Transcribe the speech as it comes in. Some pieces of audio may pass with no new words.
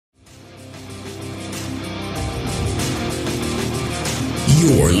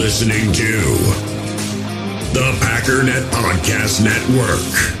You're listening to the Packernet Podcast Network.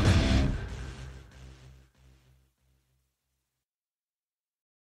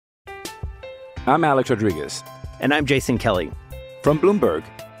 I'm Alex Rodriguez. And I'm Jason Kelly. From Bloomberg,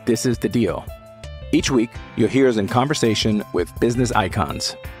 this is The Deal. Each week, you'll hear us in conversation with business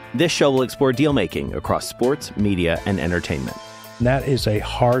icons. This show will explore deal-making across sports, media, and entertainment. That is a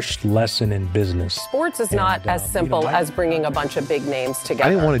harsh lesson in business. Sports is not as simple as bringing a bunch of big names together. I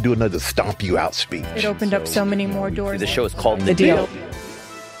didn't want to do another stomp you out speech. It opened up so many more doors. The show is called The Deal.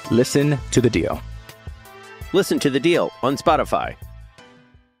 Listen to The Deal. Listen to The Deal on Spotify.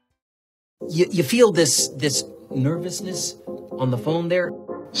 You feel this nervousness on the phone there?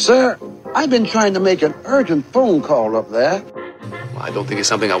 Sir, I've been trying to make an urgent phone call up there. Well, I don't think it's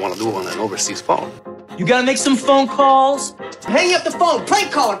something I want to do on an overseas phone. You gotta make some phone calls. Hang up the phone.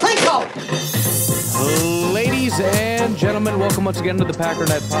 Prank caller. Ladies and gentlemen, welcome once again to the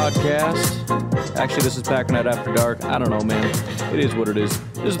Packernet Podcast. Actually, this is Packernet After Dark. I don't know, man. It is what it is.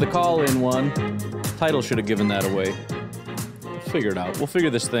 This is the call-in one. Title should have given that away. We'll figure it out. We'll figure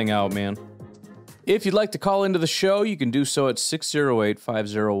this thing out, man. If you'd like to call into the show, you can do so at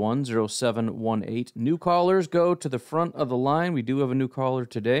 608-501-0718. New callers go to the front of the line. We do have a new caller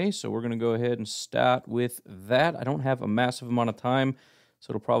today, so we're going to go ahead and start with that. I don't have a massive amount of time, so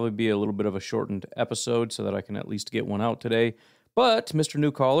it'll probably be a little bit of a shortened episode so that I can at least get one out today. But, Mr.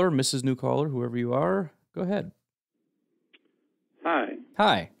 New Caller, Mrs. New Caller, whoever you are, go ahead. Hi.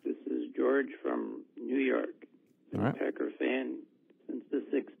 Hi. This is George from New York. All right. Packer fan since the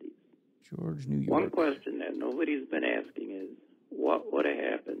 60s. George, New York. One question that nobody's been asking is, what would have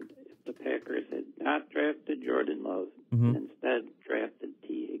happened if the Packers had not drafted Jordan Love and instead drafted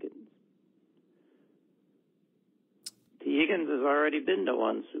T. Higgins? T. Higgins has already been to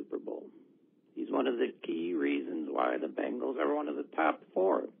one Super Bowl. He's one of the key reasons why the Bengals are one of the top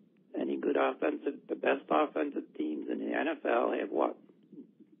four. The best offensive teams in the NFL have what?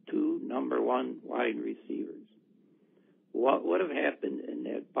 2 number one wide receivers. What would have happened in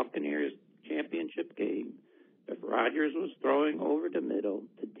that Buccaneers championship game if Rodgers was throwing over the middle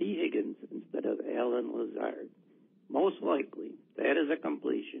to T. Higgins instead of Allen Lazard? Most likely, that is a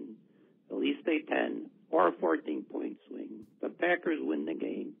completion, at least a 10 or a 14-point swing. The Packers win the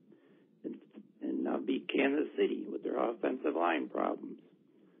game and now beat Kansas City with their offensive line problems.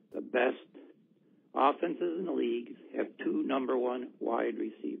 The best offenses in the league have 2 number one wide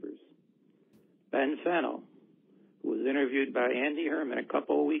receivers. Ben Fennell, who was interviewed by Andy Herman a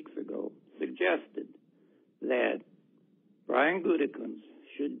couple of weeks ago, suggested that Brian Gutekunst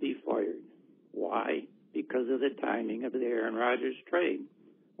should be fired. Why? Because of the timing of the Aaron Rodgers trade.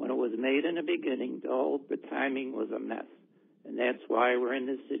 When it was made in the beginning, the timing was a mess. And that's why we're in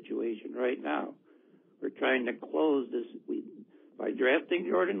this situation right now. We're trying to close this. By drafting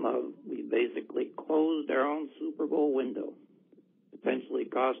Jordan Love, we basically closed our own Super Bowl window. Potentially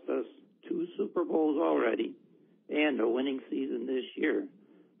cost us 2 Super Bowls already and a winning season this year.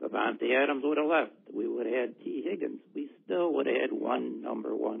 Davante Adams would have left. We would have had T. Higgins. We still would have had 1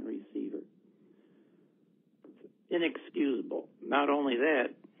 number one receiver. Inexcusable. Not only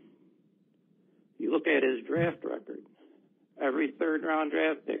that, you look at his draft record. Every third-round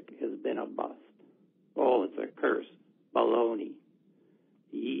draft pick has been a bust. Oh, it's a curse. Baloney.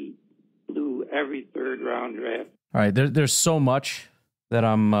 He blew every third-round draft. All right, there's so much that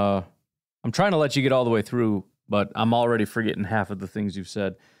I'm trying to let you get all the way through, but I'm already forgetting half of the things you've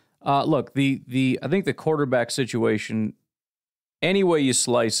said. Look, I think the quarterback situation, any way you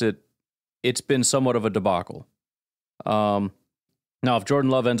slice it, it's been somewhat of a debacle. Now, if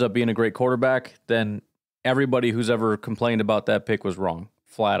Jordan Love ends up being a great quarterback, then everybody who's ever complained about that pick was wrong,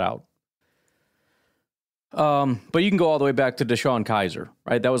 flat out. But you can go all the way back to Deshaun Kaiser,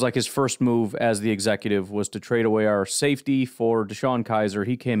 right? That was like his first move as the executive was to trade away our safety for Deshaun Kaiser.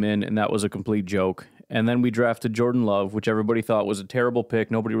 He came in, and that was a complete joke. And then we drafted Jordan Love, which everybody thought was a terrible pick.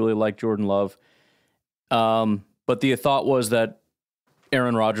 Nobody really liked Jordan Love. But the thought was that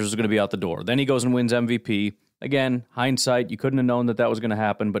Aaron Rodgers was going to be out the door. Then he goes and wins MVP. Again, hindsight, you couldn't have known that was going to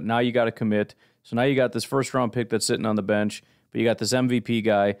happen, but now you got to commit. So now you got this first-round pick that's sitting on the bench, but you got this MVP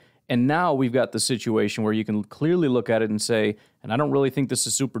guy. And now we've got the situation where you can clearly look at it and say, and I don't really think this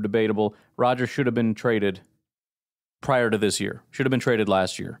is super debatable, Rodgers should have been traded prior to this year. Should have been traded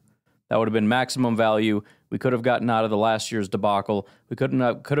last year. That would have been maximum value. We could have gotten out of the last year's debacle. We could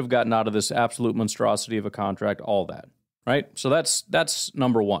have gotten out of this absolute monstrosity of a contract, all that, right? So that's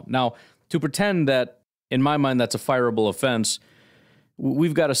number one. Now, to pretend that, in my mind, that's a fireable offense,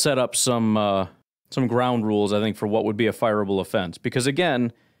 we've got to set up some ground rules, I think, for what would be a fireable offense. Because,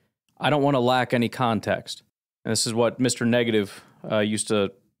 again, I don't want to lack any context. And this is what Mr. Negative used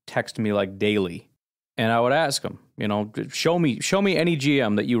to text me like daily. And I would ask him, show me any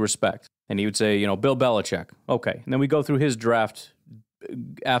GM that you respect. And he would say, Bill Belichick. Okay. And then we go through his draft,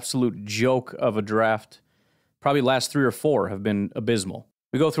 absolute joke of a draft. Probably last 3 or 4 have been abysmal.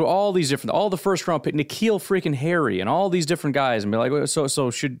 We go through all the first round pick, N'Keal freaking Harry, and all these different guys, and be like,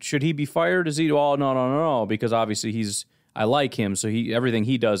 so should he be fired? Is he? Oh, no, because obviously I like him, so everything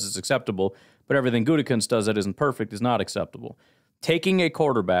he does is acceptable, but everything Gutekunst does that isn't perfect is not acceptable. Taking a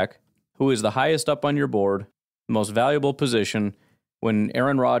quarterback who is the highest up on your board, the most valuable position, when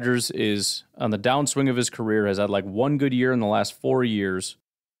Aaron Rodgers is on the downswing of his career, has had like one good year in the last 4 years,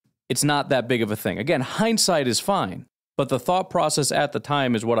 it's not that big of a thing. Again, hindsight is fine, but the thought process at the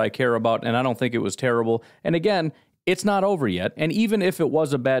time is what I care about, and I don't think it was terrible. And again, it's not over yet, and even if it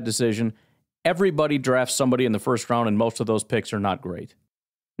was a bad decision, everybody drafts somebody in the first round, and most of those picks are not great.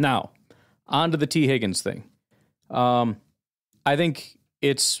 Now, on to the T. Higgins thing. I think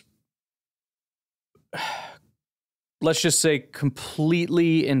it's, let's just say,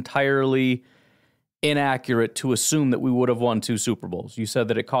 completely, entirely inaccurate to assume that we would have won 2 Super Bowls. You said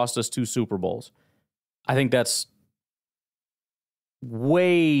that it cost us 2 Super Bowls. I think that's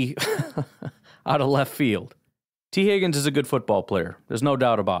way out of left field. T. Higgins is a good football player. There's no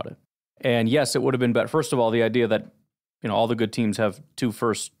doubt about it. And yes, it would have been better. First of all, the idea that all the good teams have 2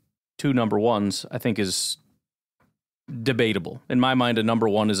 number ones, I think is debatable. In my mind, a number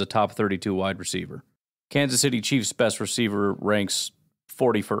 1 is a top 32 wide receiver. Kansas City Chiefs' best receiver ranks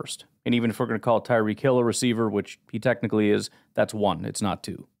 41st. And even if we're going to call Tyreek Hill a receiver, which he technically is, that's 1. It's not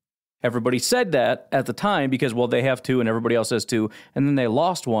 2. Everybody said that at the time because, well, they have 2 and everybody else has 2, and then they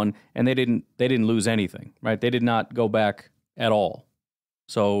lost 1 and they didn't lose anything, right? They did not go back at all.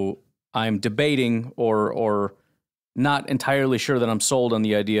 So I'm debating or not entirely sure that I'm sold on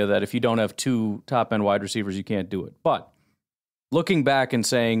the idea that if you don't have 2 top-end wide receivers, you can't do it. But looking back and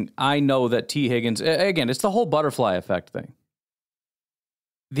saying, I know that T. Higgins, again, it's the whole butterfly effect thing.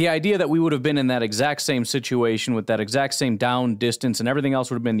 The idea that we would have been in that exact same situation with that exact same down distance and everything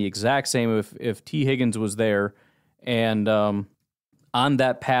else would have been the exact same if T. Higgins was there, and on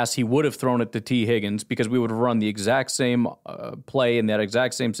that pass he would have thrown it to T. Higgins because we would have run the exact same play in that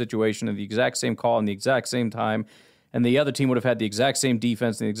exact same situation and the exact same call in the exact same time, and the other team would have had the exact same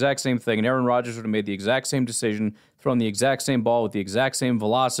defense and the exact same thing, and Aaron Rodgers would have made the exact same decision, thrown the exact same ball with the exact same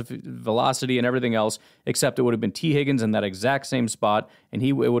velocity and everything else, except it would have been T. Higgins in that exact same spot, and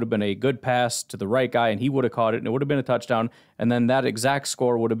it would have been a good pass to the right guy, and he would have caught it, and it would have been a touchdown, and then that exact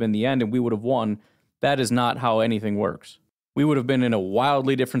score would have been the end, and we would have won. That is not how anything works. We would have been in a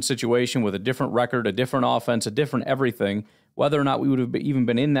wildly different situation with a different record, a different offense, a different everything. Whether or not we would have even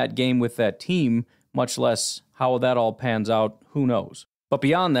been in that game with that team, much less how that all pans out, who knows? But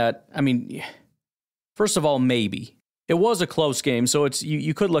beyond that, I mean, first of all, maybe. It was a close game, so it's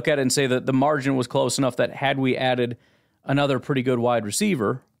you could look at it and say that the margin was close enough that had we added another pretty good wide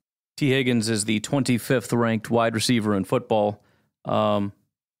receiver, T. Higgins is the 25th ranked wide receiver in football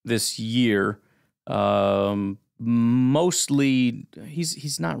this year. Mostly,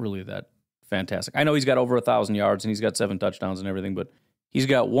 he's not really that fantastic. I know he's got over 1,000 yards and he's got 7 touchdowns and everything, but he's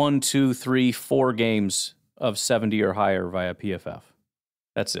got 4 games of 70 or higher via PFF.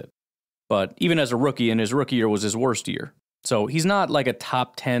 That's it. But even as a rookie, and his rookie year was his worst year. So he's not like a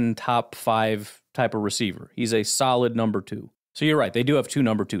top 10, top 5 type of receiver. He's a solid number 2. So you're right, they do have 2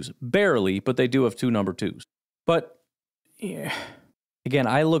 number 2s. Barely, but they do have 2 number 2s. But yeah, again,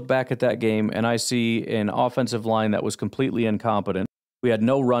 I look back at that game and I see an offensive line that was completely incompetent. We had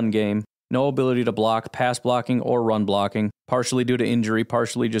no run game, no ability to block, pass blocking or run blocking, partially due to injury,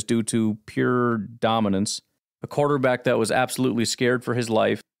 partially just due to pure dominance. A quarterback that was absolutely scared for his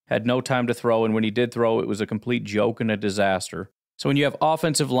life, had no time to throw, and when he did throw, it was a complete joke and a disaster. So when you have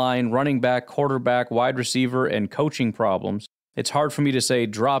offensive line, running back, quarterback, wide receiver, and coaching problems, it's hard for me to say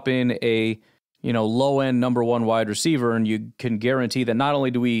drop in a low-end number 1 wide receiver, and you can guarantee that not only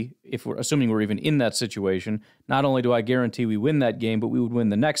do we, if we're assuming we're even in that situation, not only do I guarantee we win that game, but we would win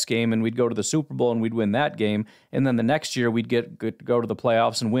the next game, and we'd go to the Super Bowl, and we'd win that game, and then the next year we'd go to the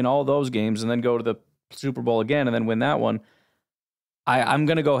playoffs and win all those games, and then go to the Super Bowl again, and then win that one. I'm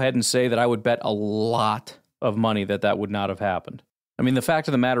going to go ahead and say that I would bet a lot of money that would not have happened. I mean, the fact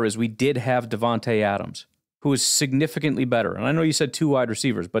of the matter is we did have Devontae Adams, who is significantly better. And I know you said 2 wide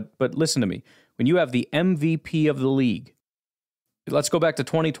receivers, but listen to me. When you have the MVP of the league, let's go back to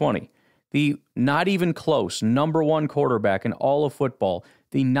 2020, the not even close number 1 quarterback in all of football,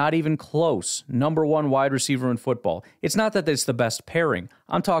 the not even close number one wide receiver in football. It's not that it's the best pairing.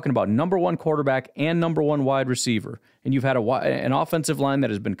 I'm talking about number one quarterback and number one wide receiver. And you've had an offensive line that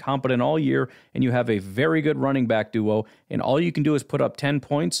has been competent all year, and you have a very good running back duo, and all you can do is put up 10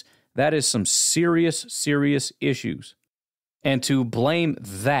 points. That is some serious, serious issues. And to blame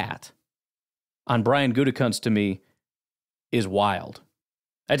that on Brian Gutekunst, to me, is wild.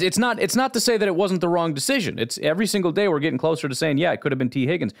 It's not to say that it wasn't the wrong decision. It's every single day we're getting closer to saying, yeah, it could have been T.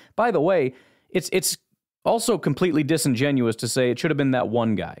 Higgins. By the way, it's also completely disingenuous to say it should have been that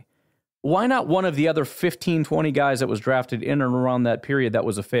one guy. Why not one of the other 15, 20 guys that was drafted in and around that period that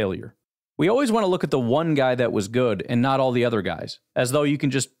was a failure? We always want to look at the one guy that was good and not all the other guys, as though you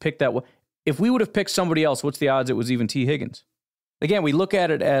can just pick that one. If we would have picked somebody else, what's the odds it was even T. Higgins? Again, we look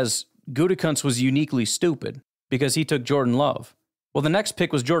at it as Gutekunst was uniquely stupid because he took Jordan Love. Well, the next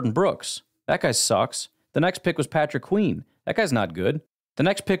pick was Jordan Brooks. That guy sucks. The next pick was Patrick Queen. That guy's not good. The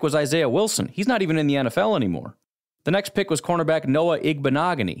next pick was Isaiah Wilson. He's not even in the NFL anymore. The next pick was cornerback Noah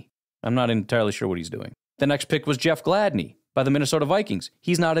Igbenogany. I'm not entirely sure what he's doing. The next pick was Jeff Gladney by the Minnesota Vikings.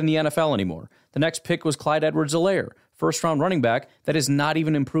 He's not in the NFL anymore. The next pick was Clyde Edwards-Helaire, first-round running back that has not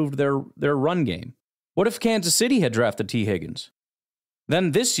even improved their run game. What if Kansas City had drafted T. Higgins?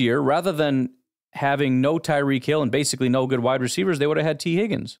 Then this year, rather than having no Tyreek Hill and basically no good wide receivers, they would have had T.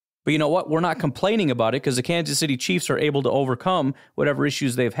 Higgins. But you know what? We're not complaining about it because the Kansas City Chiefs are able to overcome whatever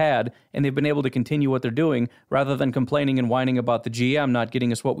issues they've had, and they've been able to continue what they're doing rather than complaining and whining about the GM not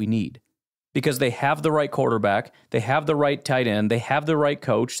getting us what we need. Because they have the right quarterback, they have the right tight end, they have the right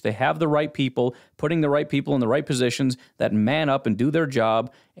coach, they have the right people, putting the right people in the right positions that man up and do their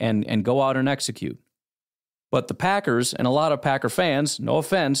job and go out and execute. But the Packers, and a lot of Packer fans, no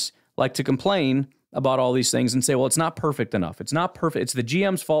offense, like to complain about all these things and say, well, it's not perfect enough. It's not perfect. It's the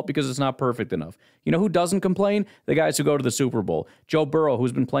GM's fault because it's not perfect enough. You know who doesn't complain? The guys who go to the Super Bowl. Joe Burrow,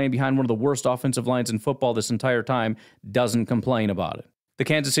 who's been playing behind one of the worst offensive lines in football this entire time, doesn't complain about it. The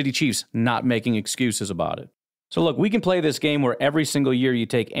Kansas City Chiefs not making excuses about it. So look, we can play this game where every single year you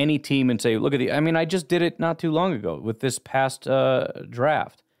take any team and say, look at I just did it not too long ago with this past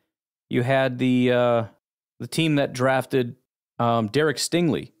draft. You had the team that drafted Derek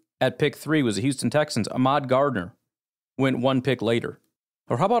Stingley at pick 3 was the Houston Texans. Ahmad Gardner went one pick later.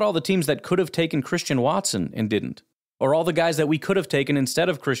 Or how about all the teams that could have taken Christian Watson and didn't? Or all the guys that we could have taken instead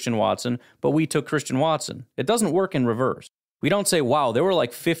of Christian Watson, but we took Christian Watson. It doesn't work in reverse. We don't say, wow, there were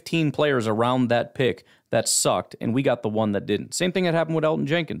like 15 players around that pick that sucked, and we got the one that didn't. Same thing had happened with Elton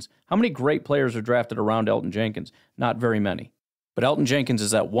Jenkins. How many great players are drafted around Elton Jenkins? Not very many. But Elton Jenkins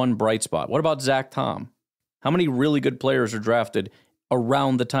is that one bright spot. What about Zach Tom? How many really good players are drafted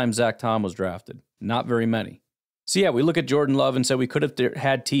around the time Zach Tom was drafted? Not very many. So yeah, we look at Jordan Love and say we could have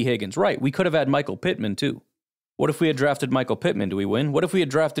had T. Higgins. Right, we could have had Michael Pittman too. What if we had drafted Michael Pittman? Do we win? What if we had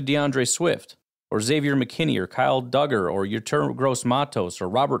drafted DeAndre Swift? Or Xavier McKinney, or Kyle Duggar, or Yetur Gross-Matos, or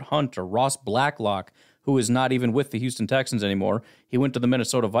Robert Hunt, or Ross Blacklock, who is not even with the Houston Texans anymore. He went to the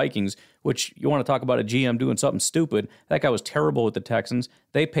Minnesota Vikings, which you want to talk about a GM doing something stupid. That guy was terrible with the Texans.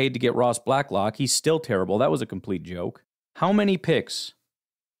 They paid to get Ross Blacklock. He's still terrible. That was a complete joke. How many picks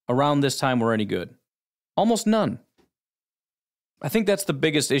around this time were any good? Almost none. I think that's the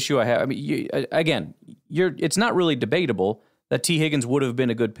biggest issue I have. I mean, it's not really debatable that T. Higgins would have been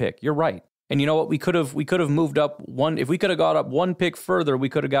a good pick. You're right. And you know what? We could have moved up one. If we could have got up one pick further, we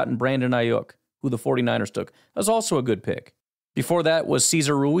could have gotten Brandon Ayuk, who the 49ers took. That was also a good pick. Before that was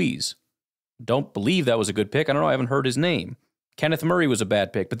Cesar Ruiz. Don't believe that was a good pick. I don't know. I haven't heard his name. Kenneth Murray was a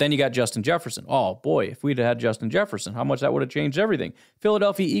bad pick. But then you got Justin Jefferson. Oh, boy, if we'd had Justin Jefferson, how much that would have changed everything.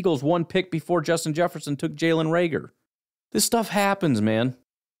 Philadelphia Eagles one pick before Justin Jefferson took Jalen Reagor. This stuff happens, man.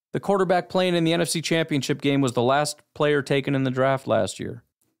 The quarterback playing in the NFC Championship game was the last player taken in the draft last year.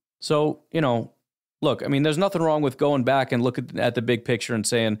 So, look, I mean, there's nothing wrong with going back and looking at the big picture and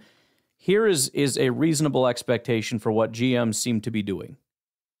saying, here is a reasonable expectation for what GMs seem to be doing.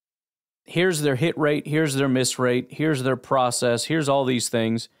 Here's their hit rate, here's their miss rate, here's their process, here's all these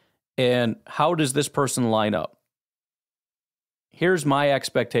things, and how does this person line up? Here's my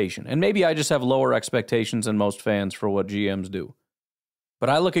expectation. And maybe I just have lower expectations than most fans for what GMs do. But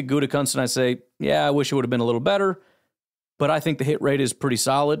I look at Gutekunst and I say, yeah, I wish it would have been a little better. But I think the hit rate is pretty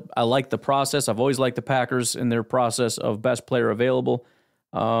solid. I like the process. I've always liked the Packers in their process of best player available.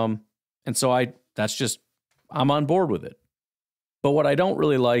 And so I'm on board with it. But what I don't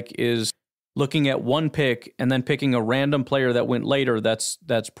really like is looking at one pick and then picking a random player that went later that's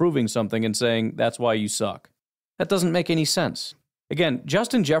proving something and saying that's why you suck. That doesn't make any sense. Again,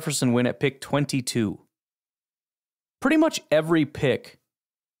 Justin Jefferson went at pick 22. Pretty much every pick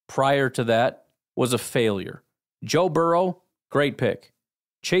prior to that was a failure. Joe Burrow, great pick.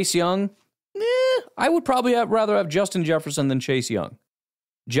 Chase Young, I would probably rather have Justin Jefferson than Chase Young.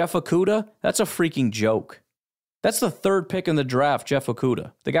 Jeff Okudah, that's a freaking joke. That's the third pick in the draft, Jeff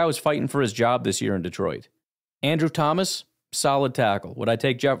Okudah. The guy was fighting for his job this year in Detroit. Andrew Thomas, solid tackle. Would I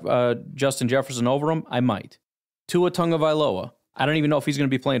take Justin Jefferson over him? I might. Tua Tagovailoa, I don't even know if he's going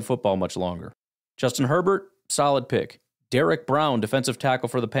to be playing football much longer. Justin Herbert, solid pick. Derek Brown, defensive tackle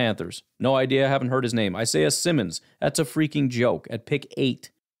for the Panthers. No idea, I haven't heard his name. Isaiah Simmons, that's a freaking joke at pick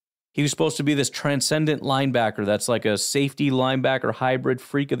 8. He was supposed to be this transcendent linebacker that's like a safety linebacker hybrid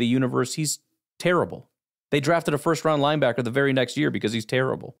freak of the universe. He's terrible. They drafted a first-round linebacker the very next year because he's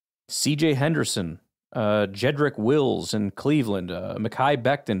terrible. C.J. Henderson, Jedrick Wills in Cleveland, Mekhi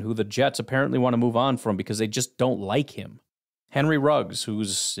Becton, who the Jets apparently want to move on from because they just don't like him. Henry Ruggs,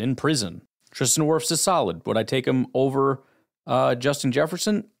 who's in prison. Tristan Wirfs is solid. Would I take him over Justin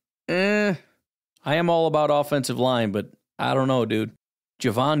Jefferson? I am all about offensive line, but I don't know, dude.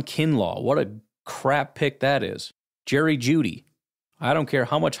 Javon Kinlaw, what a crap pick that is. Jerry Jeudy. I don't care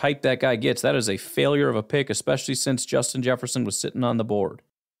how much hype that guy gets. That is a failure of a pick, especially since Justin Jefferson was sitting on the board.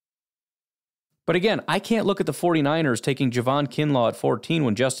 But again, I can't look at the 49ers taking Javon Kinlaw at 14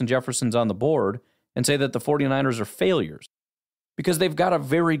 when Justin Jefferson's on the board and say that the 49ers are failures because they've got a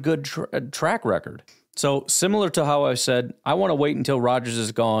very good track record. So similar to how I said, I want to wait until Rodgers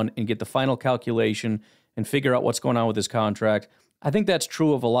is gone and get the final calculation and figure out what's going on with his contract. I think that's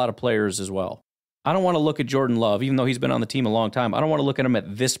true of a lot of players as well. I don't want to look at Jordan Love, even though he's been on the team a long time. I don't want to look at him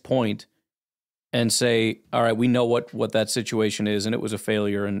at this point and say, all right, we know what that situation is, and it was a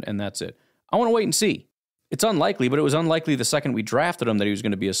failure, and that's it. I want to wait and see. It's unlikely, but it was unlikely the second we drafted him that he was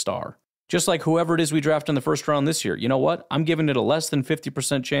going to be a star. Just like whoever it is we draft in the first round this year. You know what? I'm giving it a less than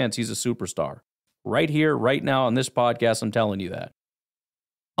 50% chance he's a superstar. Right here, right now on this podcast, I'm telling you that.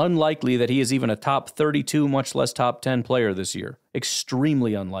 Unlikely that he is even a top 32, much less top 10 player this year.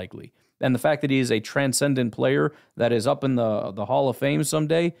 Extremely unlikely. And the fact that he is a transcendent player that is up in the Hall of Fame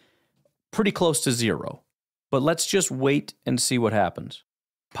someday, pretty close to zero. But let's just wait and see what happens.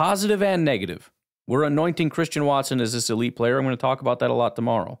 Positive and negative. We're anointing Christian Watson as this elite player. I'm going to talk about that a lot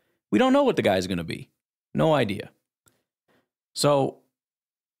tomorrow. We don't know what the guy's going to be. No idea. So,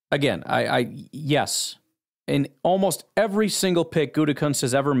 again, yes. In almost every single pick Gutekunst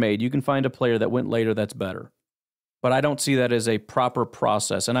has ever made, you can find a player that went later that's better. But I don't see that as a proper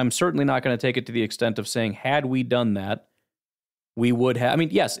process. And I'm certainly not going to take it to the extent of saying, had we done that, we would have. I mean,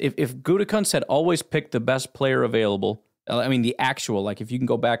 yes, if Gutekunst had always picked the best player available, I mean, the actual, like if you can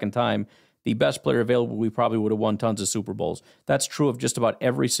go back in time, the best player available, we probably would have won tons of Super Bowls. That's true of just about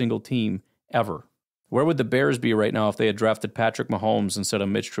every single team ever. Where would the Bears be right now if they had drafted Patrick Mahomes instead of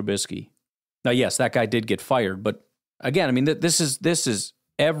Mitch Trubisky? Now, yes, that guy did get fired, but again, I mean, this is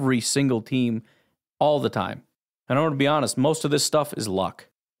every single team all the time. And I want to be honest, most of this stuff is luck.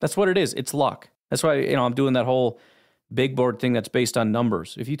 That's what it is. It's luck. That's why, I'm doing that whole big board thing that's based on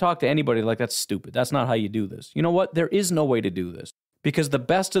numbers. If you talk to anybody, like, that's stupid. That's not how you do this. You know what? There is no way to do this because the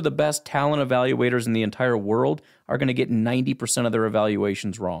best of the best talent evaluators in the entire world are going to get 90% of their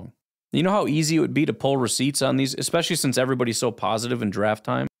evaluations wrong. You know how easy it would be to pull receipts on these, especially since everybody's so positive in draft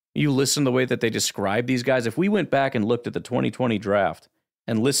time? You listen to the way that they describe these guys. If we went back and looked at the 2020 draft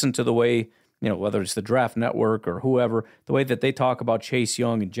and listened to the way, whether it's the Draft Network or whoever, the way that they talk about Chase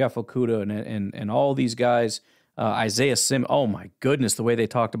Young and Jeff Okudah and all these guys, Isaiah Simmons, oh my goodness, the way they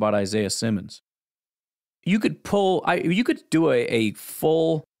talked about Isaiah Simmons. You could do you could do a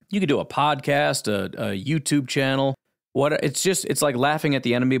podcast, a YouTube channel. It's like laughing at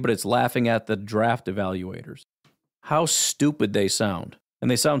the enemy, but it's laughing at the draft evaluators. How stupid they sound. And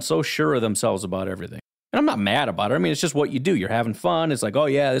they sound so sure of themselves about everything. And I'm not mad about it. I mean, it's just what you do. You're having fun. It's like, oh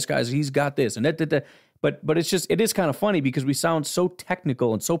yeah, he's got this and that. But it is kind of funny because we sound so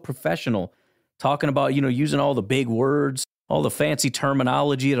technical and so professional talking about, using all the big words, all the fancy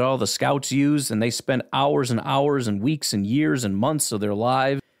terminology that all the scouts use. And they spend hours and hours and weeks and years and months of their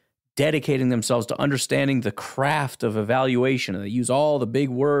lives dedicating themselves to understanding the craft of evaluation. And they use all the big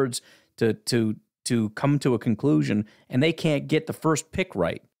words to come to a conclusion, and they can't get the first pick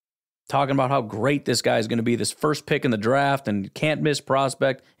right. Talking about how great this guy is going to be, this first pick in the draft, and can't miss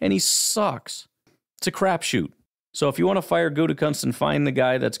prospect, and he sucks. It's a crapshoot. So if you want to fire Gutekunst and find the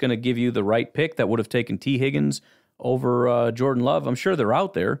guy that's going to give you the right pick that would have taken T. Higgins over Jordan Love, I'm sure they're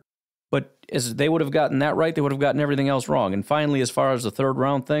out there. But as they would have gotten that right, they would have gotten everything else wrong. And finally, as far as the third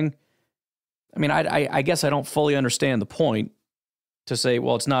round thing, I mean, I guess I don't fully understand the point to say,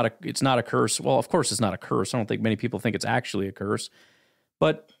 well, it's not a curse. Well, of course it's not a curse. I don't think many people think it's actually a curse.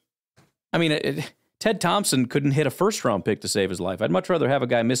 But, I mean, Ted Thompson couldn't hit a first-round pick to save his life. I'd much rather have a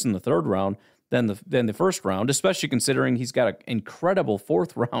guy missing the third round than the first round, especially considering he's got an incredible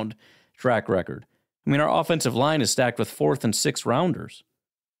fourth round track record. I mean, our offensive line is stacked with fourth and sixth rounders.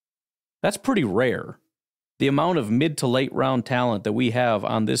 That's pretty rare. The amount of mid to late round talent that we have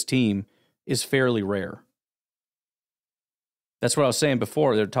on this team is fairly rare. That's what I was saying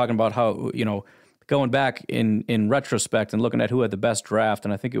before. They're talking about how, going back in retrospect and looking at who had the best draft,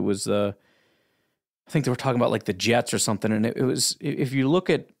 and I think it was, I think they were talking about like the Jets or something, and it was, if you look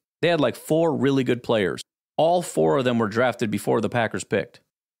at, they had like 4 really good players. All 4 of them were drafted before the Packers picked.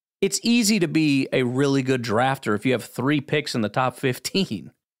 It's easy to be a really good drafter if you have 3 picks in the top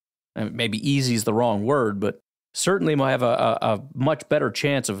 15. I mean, maybe easy is the wrong word, but certainly might have a much better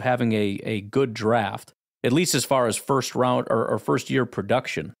chance of having a good draft, at least as far as first round or first year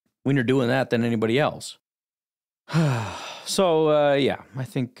production, when you're doing that than anybody else. So, yeah, I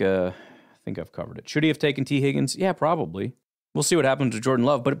think I've covered it. Should he have taken T. Higgins? Yeah, probably. We'll see what happens to Jordan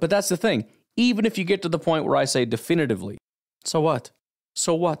Love. But that's the thing. Even if you get to the point where I say definitively, so what?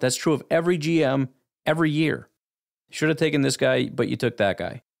 So what? That's true of every GM every year. Should have taken this guy, but you took that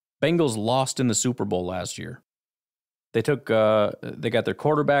guy. Bengals lost in the Super Bowl last year. They got their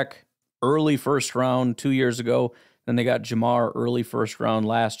quarterback early first round 2 years ago. Then they got Jamar early first round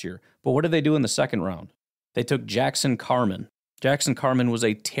last year. But what did they do in the second round? They took Jackson Carman. Jackson Carman was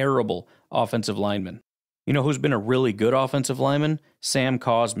a terrible offensive lineman. You know who's been a really good offensive lineman? Sam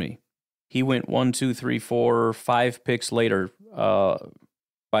Cosmi. He went 5 picks later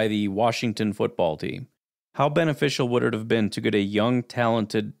by the Washington football team. How beneficial would it have been to get a young,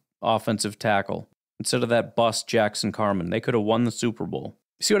 talented offensive tackle instead of that bust Jackson Carman? They could have won the Super Bowl.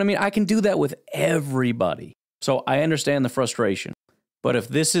 See what I mean? I can do that with everybody. So I understand the frustration. But if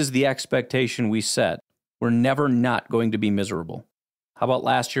this is the expectation we set, we're never not going to be miserable. How about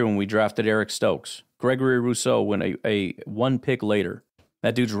last year when we drafted Eric Stokes? Gregory Rousseau went a 1 pick later.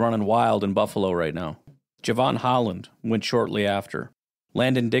 That dude's running wild in Buffalo right now. Javon Holland went shortly after.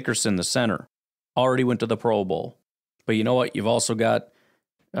 Landon Dickerson, the center, already went to the Pro Bowl. But you know what? You've also got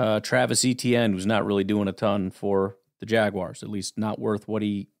Travis Etienne, who's not really doing a ton for the Jaguars, at least not worth what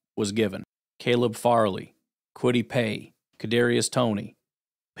he was given. Caleb Farley, Kwity Paye, Kadarius Toney,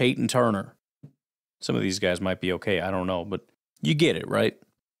 Peyton Turner. Some of these guys might be okay, I don't know, but you get it, right?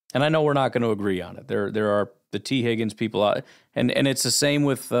 And I know we're not going to agree on it. There are the T. Higgins people out, and it's the same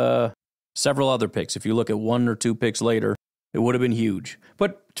with several other picks. If you look at 1 or 2 picks later, it would have been huge.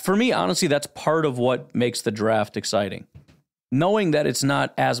 But for me, honestly, that's part of what makes the draft exciting. Knowing that it's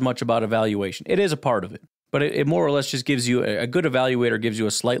not as much about evaluation. It is a part of it. But it more or less just gives you, a good evaluator gives you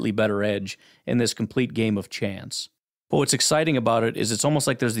a slightly better edge in this complete game of chance. But what's exciting about it is it's almost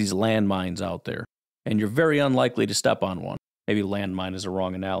like there's these landmines out there, and you're very unlikely to step on one. Maybe landmine is a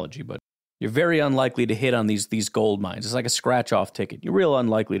wrong analogy, but you're very unlikely to hit on these gold mines. It's like a scratch-off ticket. You're real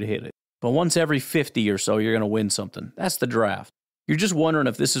unlikely to hit it. But once every 50 or so, you're going to win something. That's the draft. You're just wondering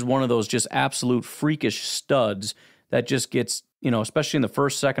if this is one of those just absolute freakish studs that just gets, especially in the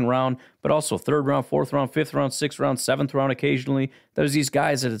first, second round, but also third round, fourth round, fifth round, sixth round, seventh round occasionally. There's these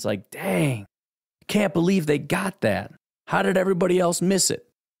guys that it's like, dang, can't believe they got that. How did everybody else miss it?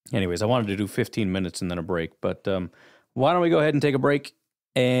 Anyways, I wanted to do 15 minutes and then a break, but why don't we go ahead and take a break,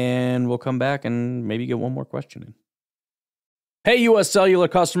 and we'll come back and maybe get one more question in. Hey, U.S. Cellular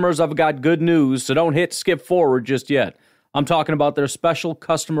customers, I've got good news, so don't hit skip forward just yet. I'm talking about their special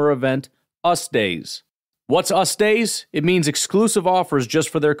customer event, Us Days. What's Us Days? It means exclusive offers just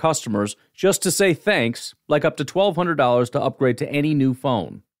for their customers, just to say thanks, like up to $1,200 to upgrade to any new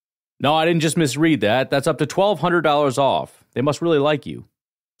phone. No, I didn't just misread that. That's up to $1,200 off. They must really like you.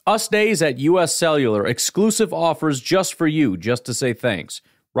 Us Days at U.S. Cellular, exclusive offers just for you, just to say thanks.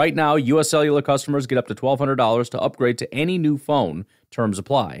 Right now, U.S. Cellular customers get up to $1,200 to upgrade to any new phone. Terms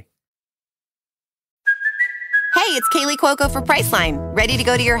apply. Hey, it's Kaylee Cuoco for Priceline. Ready to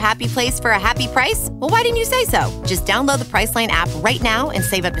go to your happy place for a happy price? Well, why didn't you say so? Just download the Priceline app right now and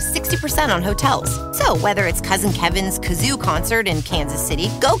save up to 60% on hotels. So whether it's Cousin Kevin's Kazoo Concert in Kansas City,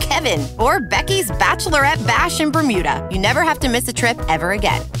 go Kevin, or Becky's Bachelorette Bash in Bermuda, you never have to miss a trip ever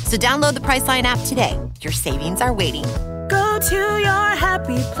again. So download the Priceline app today. Your savings are waiting. Go to your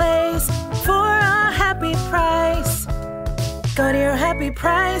happy place for a happy price. Go to your happy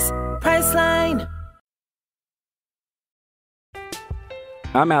price, Priceline.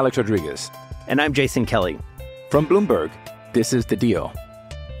 I'm Alex Rodriguez. And I'm Jason Kelly. From Bloomberg, this is The Deal.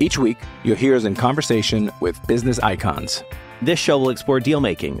 Each week, you'll hear us in conversation with business icons. This show will explore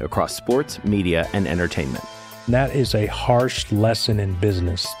deal-making across sports, media, and entertainment. That is a harsh lesson in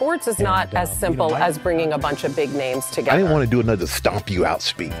business. Sports is not as simple as bringing a bunch of big names together. I didn't want to do another stomp you out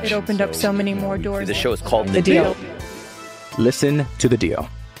speech. It opened up so many more doors. The show is called The Deal. Listen to The Deal.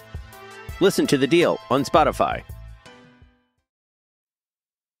 Listen to The Deal on Spotify.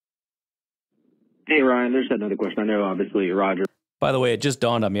 Hey, Ryan, there's another question. I know, obviously, Roger. By the way, it just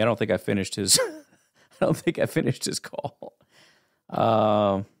dawned on me. I don't think I finished his. I don't think I finished his call.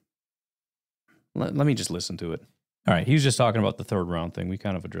 Let me just listen to it. All right, he was just talking about the third round thing. We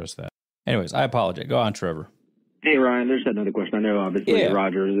kind of addressed that. Anyways, I apologize. Go on, Trevor. Hey, Ryan, there's another question. I know, obviously,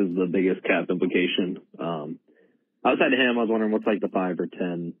 Rodgers is the biggest cap implication. Outside of him, I was wondering what's like the 5 or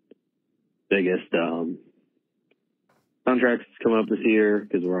 10 biggest contracts coming up this year,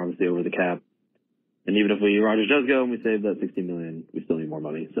 because we're obviously over the cap. And even if Rodgers does go and we save that $60 million, we still need more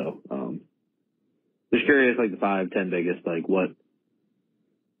money. So, just curious, like the 5, 10 biggest, like what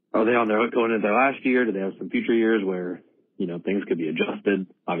are they on their hook going into their last year? Do they have some future years where, things could be adjusted?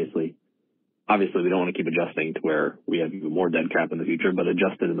 Obviously, we don't want to keep adjusting to where we have even more dead cap in the future, but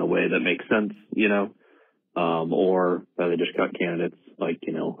adjusted in a way that makes sense, or are they just cut candidates? Like,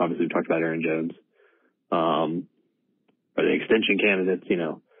 obviously we talked about Aaron Jones. Are they extension candidates?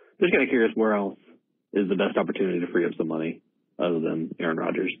 Just kind of curious where else is the best opportunity to free up some money other than Aaron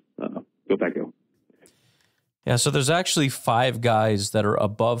Rodgers. Go Paco. Yeah, so there's actually 5 guys that are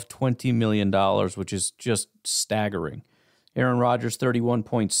above $20 million, which is just staggering. Aaron Rodgers,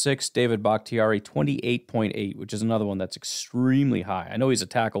 31.6. David Bakhtiari, 28.8, which is another one that's extremely high. I know he's a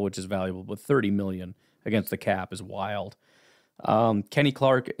tackle, which is valuable, but $30 million against the cap is wild. Kenny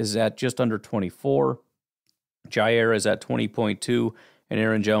Clark is at just under 24. Jair is at 20.2, and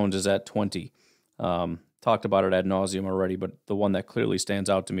Aaron Jones is at 20. Talked about it ad nauseum already, but the one that clearly stands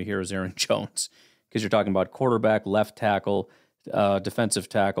out to me here is Aaron Jones, because you're talking about quarterback, left tackle, defensive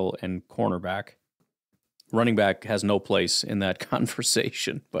tackle, and cornerback. Running back has no place in that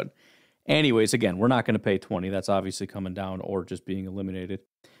conversation. But anyways, again, we're not going to pay 20. That's obviously coming down or just being eliminated.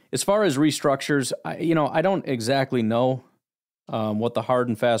 As far as restructures, I don't exactly know what the hard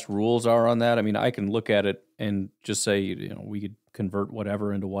and fast rules are on that. I mean, I can look at it and just say, we could convert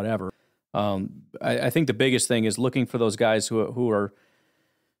whatever into whatever. I think the biggest thing is looking for those guys who are,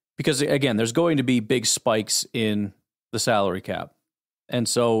 because again, there's going to be big spikes in the salary cap. And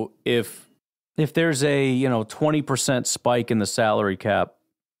so if there's a 20% spike in the salary cap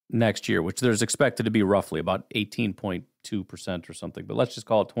next year, which there's expected to be roughly about 18.2% or something, but let's just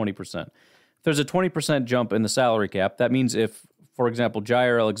call it 20%. If there's a 20% jump in the salary cap, that means if, for example,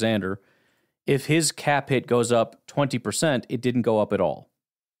 Jair Alexander, if his cap hit goes up 20%, it didn't go up at all.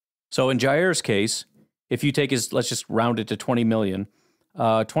 So in Jair's case, if you take his, let's just round it to 20 million,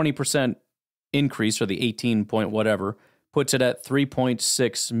 20% increase, or the 18 point whatever, puts it at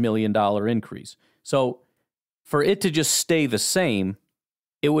 $3.6 million increase. So for it to just stay the same,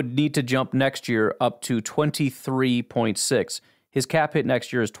 it would need to jump next year up to 23.6. His cap hit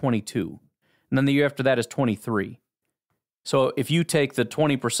next year is 22. And then the year after that is 23. So if you take the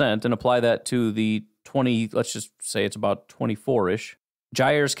 20% and apply that to the 20, let's just say it's about 24-ish,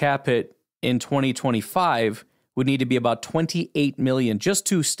 Jair's cap hit in 2025 would need to be about 28 million just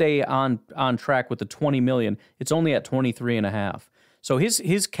to stay on track with the 20 million. It's only at 23.5. So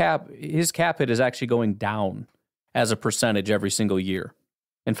his cap hit is actually going down as a percentage every single year.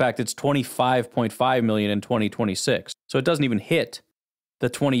 In fact, it's 25.5 million in 2026. So it doesn't even hit the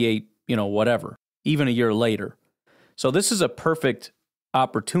 28, whatever, even a year later. So this is a perfect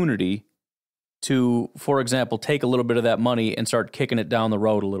opportunity to, for example, take a little bit of that money and start kicking it down the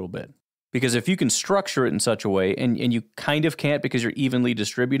road a little bit. Because if you can structure it in such a way, and you kind of can't because you're evenly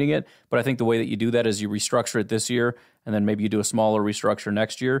distributing it, but I think the way that you do that is you restructure it this year, and then maybe you do a smaller restructure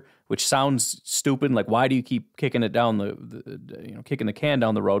next year, which sounds stupid. Like, why do you keep kicking it down kicking the can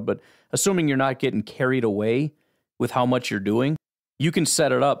down the road? But assuming you're not getting carried away with how much you're doing, you can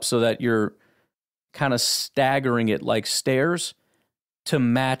set it up so that you're kind of staggering it like stairs to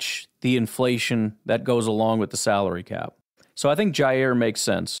match the inflation that goes along with the salary cap. So I think Jair makes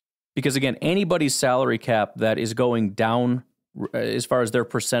sense. Because, again, anybody's salary cap that is going down, as far as their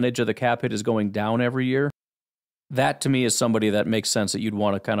percentage of the cap hit is going down every year, that to me is somebody that makes sense that you'd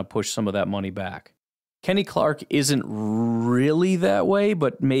want to kind of push some of that money back. Kenny Clark isn't really that way,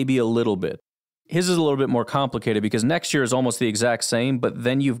 but maybe a little bit. His is a little bit more complicated because next year is almost the exact same, but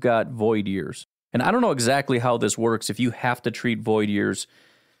then you've got void years. And I don't know exactly how this works if you have to treat void years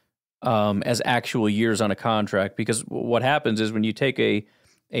as actual years on a contract, because what happens is when you take a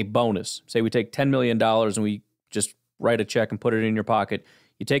bonus. Say we take $10 million and we just write a check and put it in your pocket.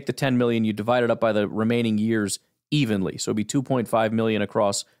 You take the $10 million, you divide it up by the remaining years evenly. So it'd be $2.5 million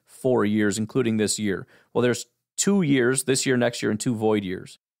across 4 years, including this year. Well, there's 2 years, this year, next year, and 2 void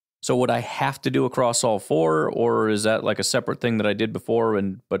years. So would I have to do across all 4, or is that like a separate thing that I did before,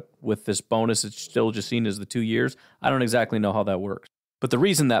 but with this bonus, it's still just seen as the 2 years? I don't exactly know how that works. But the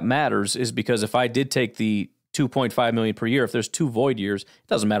reason that matters is because if I did take the $2.5 million per year, if there's 2 void years, it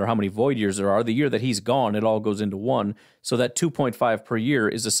doesn't matter how many void years there are. The year that he's gone, it all goes into one. So that 2.5 per year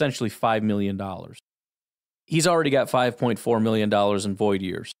is essentially $5 million. He's already got $5.4 million in void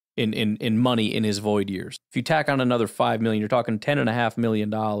years, in money in his void years. If you tack on another $5 million, you're talking $10.5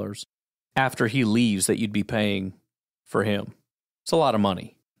 million after he leaves that you'd be paying for him. It's a lot of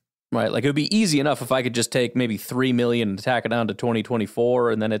money, right? Like, it would be easy enough if I could just take maybe $3 million and tack it down to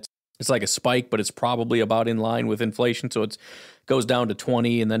 2024, and then it's like a spike, but it's probably about in line with inflation. So it goes down to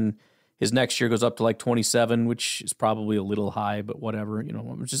 20, and then his next year goes up to like 27, which is probably a little high, but whatever. You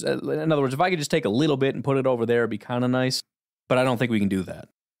know, just, in other words, if I could just take a little bit and put it over there, it'd be kind of nice. But I don't think we can do that.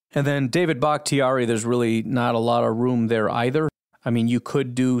 And then David Bakhtiari, there's really not a lot of room there either. I mean, you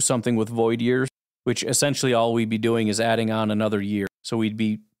could do something with void years, which essentially all we'd be doing is adding on another year. So we'd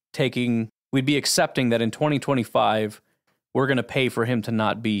be accepting that in 2025, we're going to pay for him to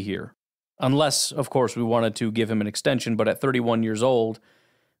not be here. Unless, of course, we wanted to give him an extension, but at 31 years old,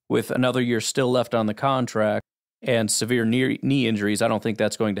 with another year still left on the contract and severe knee injuries, I don't think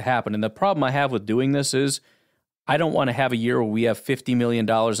that's going to happen. And the problem I have with doing this is I don't want to have a year where we have $50 million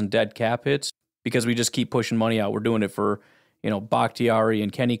in dead cap hits because we just keep pushing money out. We're doing it for, Bakhtiari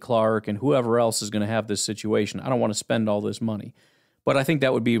and Kenny Clark and whoever else is going to have this situation. I don't want to spend all this money. But I think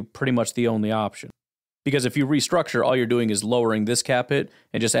that would be pretty much the only option. Because if you restructure, all you're doing is lowering this cap hit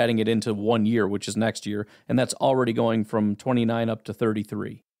and just adding it into 1 year, which is next year. And that's already going from 29 up to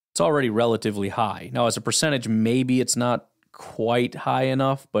 33. It's already relatively high. Now, as a percentage, maybe it's not quite high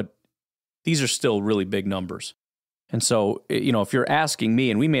enough, but these are still really big numbers. And so, if you're asking me,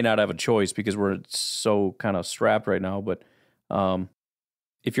 and we may not have a choice because we're so kind of strapped right now, but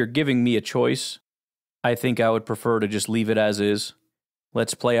if you're giving me a choice, I think I would prefer to just leave it as is.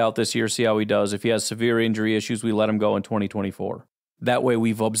 Let's play out this year, see how he does. If he has severe injury issues, we let him go in 2024. That way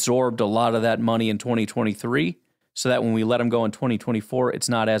we've absorbed a lot of that money in 2023, so that when we let him go in 2024, it's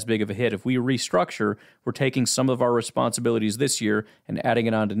not as big of a hit. If we restructure, we're taking some of our responsibilities this year and adding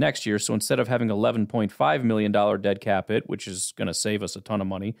it on to next year. So instead of having $11.5 million dead cap hit, which is going to save us a ton of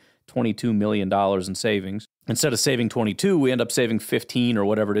money, $22 million in savings, instead of saving 22, we end up saving 15 or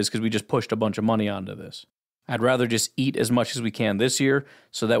whatever it is because we just pushed a bunch of money onto this. I'd rather just eat as much as we can this year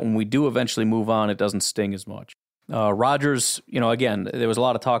so that when we do eventually move on, it doesn't sting as much. Rodgers, again, there was a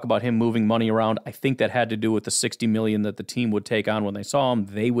lot of talk about him moving money around. I think that had to do with the $60 million that the team would take on when they saw him.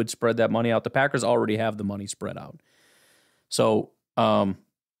 They would spread that money out. The Packers already have the money spread out. So I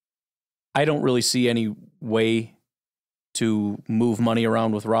don't really see any way to move money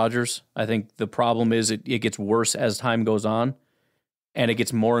around with Rodgers. I think the problem is it gets worse as time goes on, and it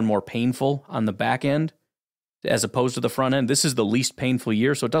gets more and more painful on the back end as opposed to the front end. This is the least painful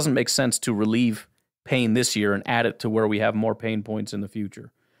year, so it doesn't make sense to relieve pain this year and add it to where we have more pain points in the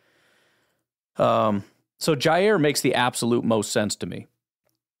future. So Jair makes the absolute most sense to me.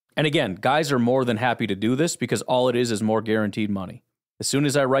 And again, guys are more than happy to do this because all it is more guaranteed money. As soon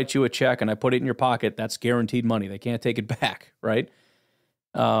as I write you a check and I put it in your pocket, that's guaranteed money. They can't take it back, right?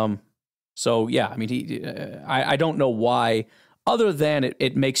 So yeah, I mean, I don't know why, other than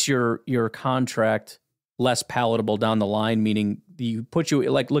it makes your contract less palatable down the line, meaning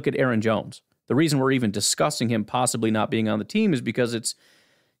look at Aaron Jones. The reason we're even discussing him possibly not being on the team is because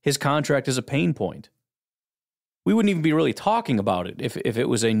his contract is a pain point. We wouldn't even be really talking about it if it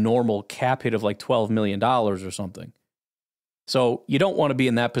was a normal cap hit of like $12 million or something. So you don't want to be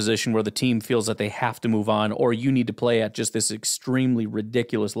in that position where the team feels that they have to move on, or you need to play at just this extremely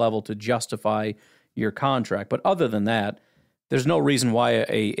ridiculous level to justify your contract. But other than that, there's no reason why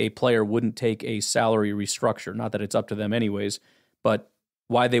a player wouldn't take a salary restructure. Not that it's up to them anyways, but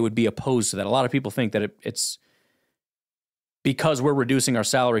why they would be opposed to that. A lot of people think that it's because we're reducing our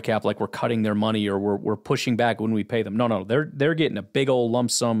salary cap, like we're cutting their money or we're pushing back when we pay them. No, they're getting a big old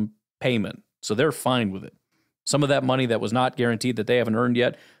lump sum payment, so they're fine with it. Some of that money that was not guaranteed that they haven't earned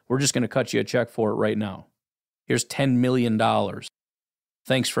yet, we're just going to cut you a check for it right now. Here's $10 million.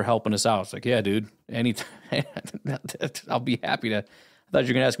 Thanks for helping us out. It's like, yeah, dude, anytime. I'll be happy to. I thought you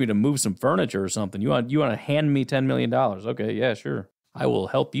were going to ask me to move some furniture or something. You want to hand me $10 million? Okay, yeah, sure. I will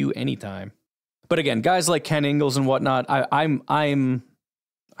help you anytime. But again, guys like Ken Ingalls and whatnot, I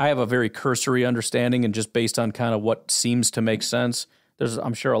have a very cursory understanding, and just based on kind of what seems to make sense. There's,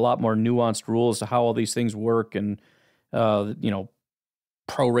 I'm sure, a lot more nuanced rules to how all these things work, and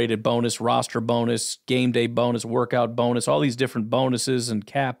prorated bonus, roster bonus, game day bonus, workout bonus, all these different bonuses and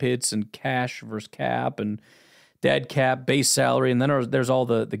cap hits and cash versus cap and dead cap, base salary, and then there's all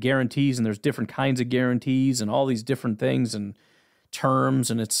the guarantees, and there's different kinds of guarantees and all these different things and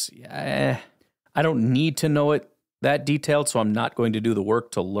terms, and it's I don't need to know it that detailed, so I'm not going to do the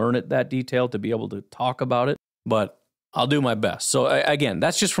work to learn it that detailed to be able to talk about it, but I'll do my best. So again,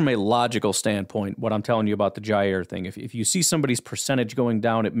 that's just from a logical standpoint, what I'm telling you about the Jair thing. If you see somebody's percentage going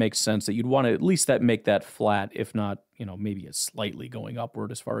down, it makes sense that you'd want to at least make that flat, if not, maybe it's slightly going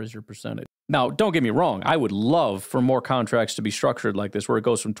upward as far as your percentage. Now, don't get me wrong. I would love for more contracts to be structured like this, where it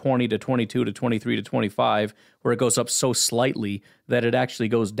goes from 20 to 22 to 23 to 25, where it goes up so slightly that it actually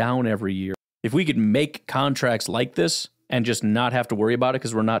goes down every year. If we could make contracts like this and just not have to worry about it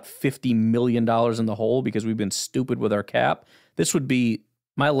because we're not $50 million in the hole because we've been stupid with our cap,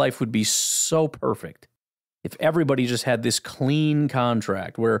 my life would be so perfect if everybody just had this clean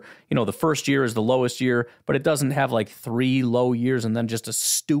contract where, the first year is the lowest year, but it doesn't have like 3 low years and then just a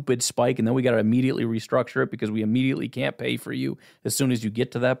stupid spike, and then we got to immediately restructure it because we immediately can't pay for you as soon as you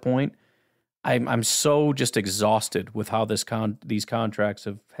get to that point. I'm so just exhausted with how these contracts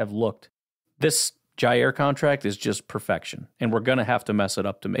have looked. This Jair contract is just perfection, and we're going to have to mess it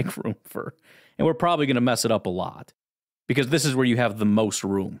up to make room for, and we're probably going to mess it up a lot because this is where you have the most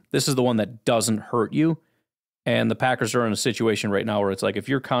room. This is the one that doesn't hurt you, and the Packers are in a situation right now where it's like if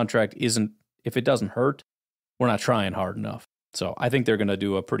your contract if it doesn't hurt, we're not trying hard enough. So I think they're going to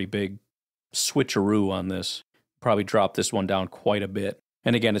do a pretty big switcheroo on this, probably drop this one down quite a bit.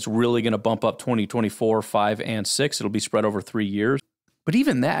 And again, it's really going to bump up 2024, 5, and 6. It'll be spread over 3 years. But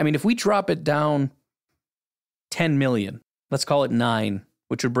even that, if we drop it down $10 million, let's call it 9,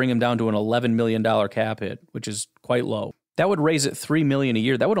 which would bring him down to an $11 million cap hit, which is quite low. That would raise it $3 million a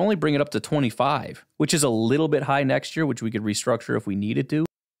year. That would only bring it up to 25, which is a little bit high next year, which we could restructure if we needed to.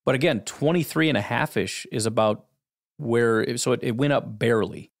 But again, 23.5-ish is about so it went up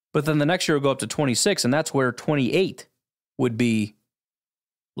barely. But then the next year will go up to 26, and that's where 28 would be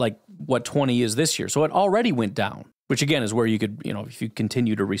like what 20 is this year. So it already went down, which again is where you could, if you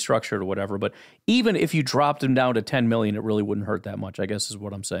continue to restructure it or whatever. But even if you dropped him down to 10 million, it really wouldn't hurt that much, I guess is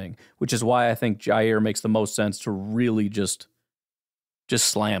what I'm saying, which is why I think Jair makes the most sense to really just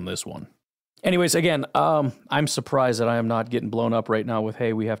slam this one. Anyways, again, I'm surprised that I am not getting blown up right now with,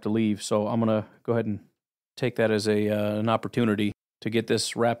 hey, we have to leave. So I'm going to go ahead and take that as an opportunity to get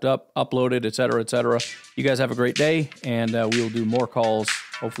this wrapped up, uploaded, et cetera, et cetera. You guys have a great day, and we will do more calls,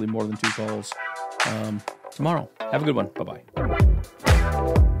 hopefully more than 2 calls, tomorrow. Have a good one. Bye-bye.